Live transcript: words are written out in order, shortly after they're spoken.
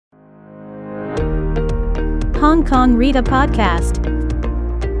Hong Kong Rita Podcast.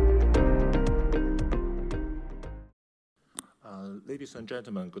 Ladies and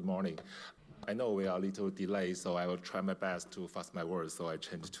gentlemen, good morning. I know we are a little delayed, so I will try my best to fast my words, so I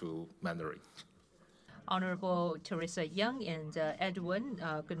changed to Mandarin. Honorable Teresa Young and Edwin,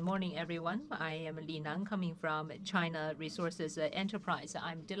 good morning, everyone. I am Li Nan, coming from China Resources Enterprise.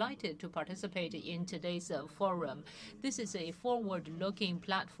 I'm delighted to participate in today's forum. This is a forward-looking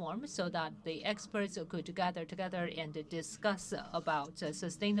platform so that the experts could gather together and discuss about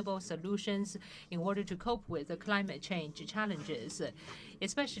sustainable solutions in order to cope with the climate change challenges,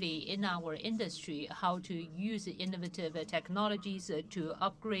 especially in our industry, how to use innovative technologies to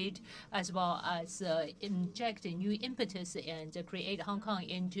upgrade as well as inject a new impetus and create Hong Kong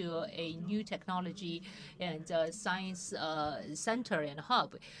into a new technology and science center and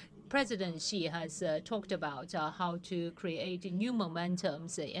hub. President Xi has talked about how to create new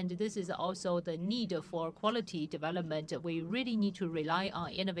momentums, and this is also the need for quality development. We really need to rely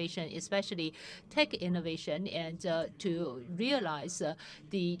on innovation, especially tech innovation, and to realize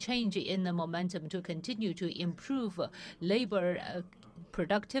the change in the momentum to continue to improve labor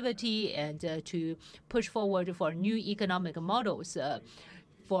productivity and to push forward for new economic models.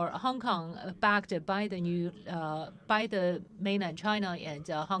 For Hong Kong, backed by the mainland China, and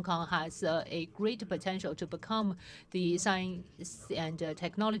Hong Kong has a great potential to become the science and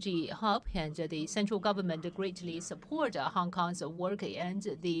technology hub, and the central government greatly support Hong Kong's work, and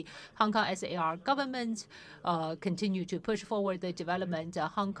the Hong Kong SAR government continue to push forward the development.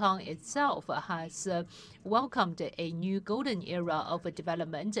 Hong Kong itself has welcomed a new golden era of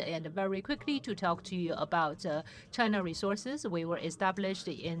development. And very quickly to talk to you about China Resources, we were established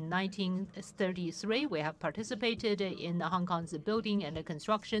in 1933. We have participated in Hong Kong's building and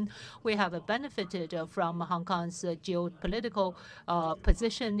construction. We have benefited from Hong Kong's geopolitical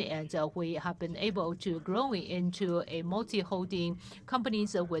position, and we have been able to grow into a multi-holding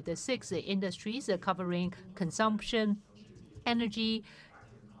companies with 6 industries covering consumption, energy,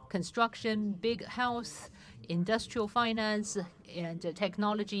 construction, big health, industrial finance, and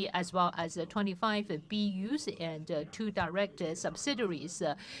technology, as well as 25 BUs and 2 direct subsidiaries.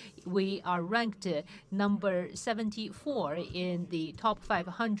 We are ranked number 74 in the top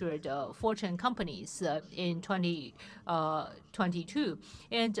 500 Fortune companies in 2022.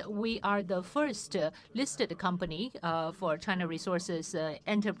 And we are the first listed company for China Resources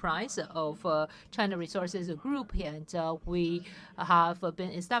Enterprise of China Resources Group. And we have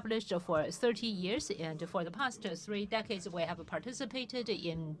been established for 30 years. And for the past 3 decades, we have participated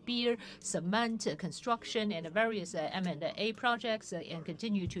in beer, cement, construction, and various M&A projects, and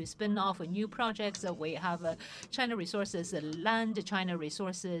continue to spin off new projects. We have China Resources Land, China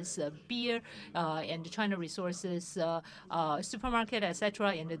Resources Beer, and China Resources Supermarket,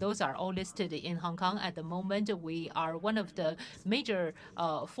 etc. And those are all listed in Hong Kong. At the moment, we are one of the major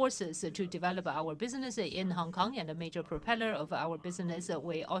forces to develop our business in Hong Kong, and a major propeller of our business.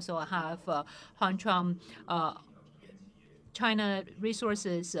 We also have Hong Kong China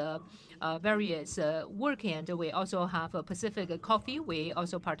Resources various work, and we also have Pacific Coffee. We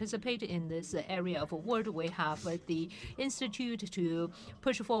also participate in this area of work. We have the Institute to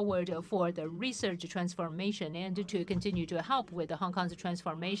push forward for the research transformation and to continue to help with Hong Kong's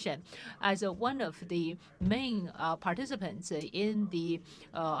transformation. As one of the main participants in the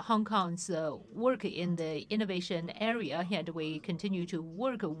Hong Kong's work in the innovation area, and we continue to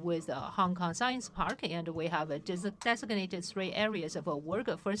work with Hong Kong Science Park, and we have designated 3 areas of work.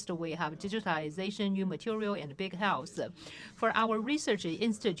 First, we have digitalization, new material, and big health. For our research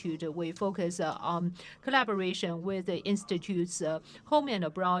institute, we focus on collaboration with the institutes home and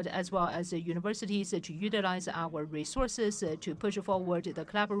abroad, as well as universities, to utilize our resources to push forward the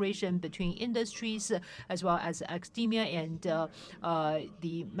collaboration between industries as well as academia and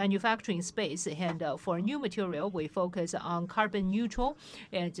the manufacturing space. And for new material, we focus on carbon neutral,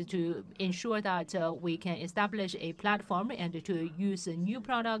 and to ensure that we can establish a platform and to use a new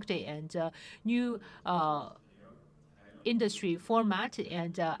product and new industry format.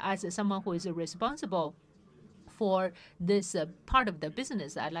 And as someone who is responsible for this part of the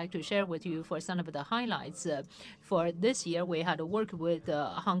business, I'd like to share with you for some of the highlights. For this year, we had worked with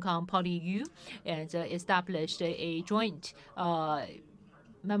Hong Kong PolyU and established a joint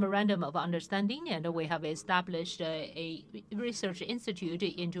memorandum of understanding, and we have established a research institute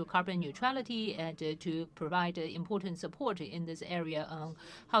into carbon neutrality and to provide important support in this area on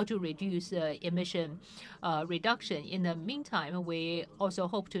how to reduce emission reduction. In the meantime, we also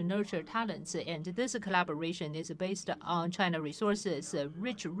hope to nurture talents, and this collaboration is based on China resources,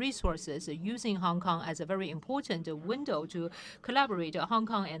 rich resources, using Hong Kong as a very important window to collaborate Hong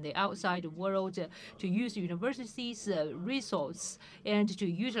Kong and the outside world, to use universities' resource and to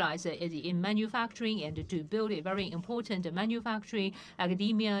utilize it in manufacturing and to build a very important manufacturing,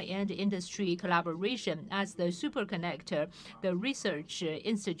 academia, and industry collaboration. As the super connector, the research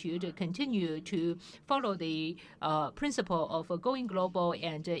institute continue to follow the principle of going global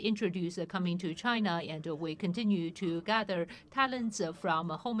and introduce coming to China, and we continue to gather talents from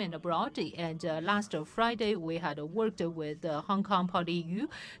home and abroad. And last Friday, we had worked with Hong Kong PolyU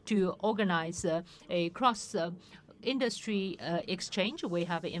to organize a cross industry exchange. We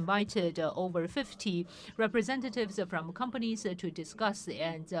have invited over 50 representatives from companies to discuss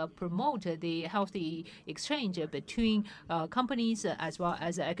and promote the healthy exchange between companies as well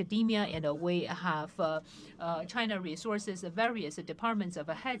as academia. And we have China resources, various departments of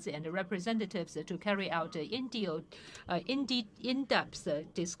heads and representatives to carry out in-depth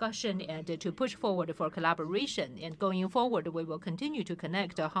discussion and to push forward for collaboration. And going forward, we will continue to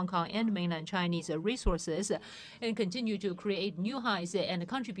connect Hong Kong and mainland Chinese resources and continue to create new highs and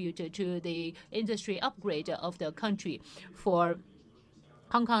contribute to the industry upgrade of the country. For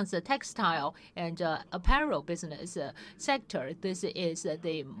Hong Kong's textile and apparel business sector, this is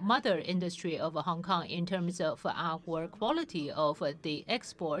the mother industry of Hong Kong in terms of our quality of the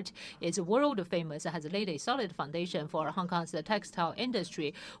export. It's world famous, has laid a solid foundation for Hong Kong's textile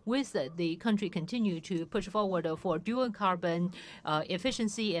industry. With the country continue to push forward for dual carbon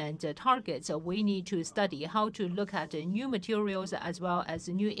efficiency and targets, we need to study how to look at new materials as well as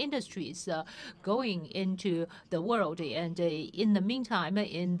new industries going into the world. And in the meantime,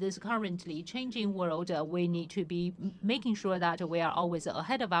 in this currently changing world, we need to be making sure that we are always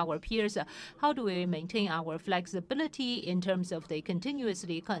ahead of our peers. How do we maintain our flexibility in terms of the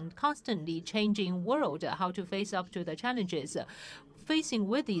continuously, constantly changing world? How to face up to the challenges? Facing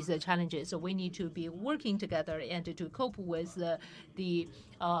with these challenges, we need to be working together and to cope with the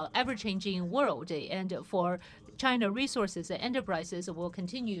ever-changing world. And for China resources and enterprises will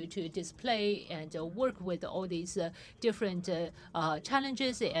continue to display and work with all these different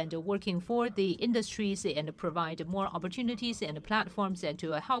challenges and working for the industries and provide more opportunities and platforms and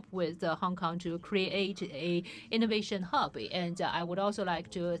to help with Hong Kong to create a innovation hub. And I would also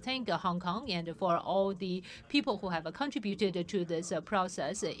like to thank Hong Kong and for all the people who have contributed to this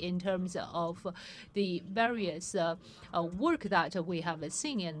process in terms of the various work that we have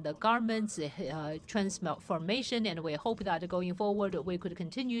seen in the garments transformation. And we hope that going forward, we could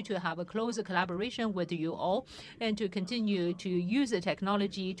continue to have a close collaboration with you all and to continue to use the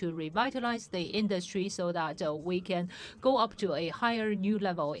technology to revitalize the industry so that we can go up to a higher new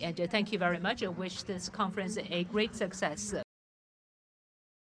level. And thank you very much. I wish this conference a great success.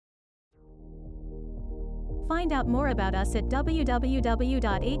 Find out more about us at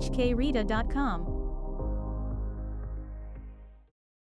www.hkrita.com.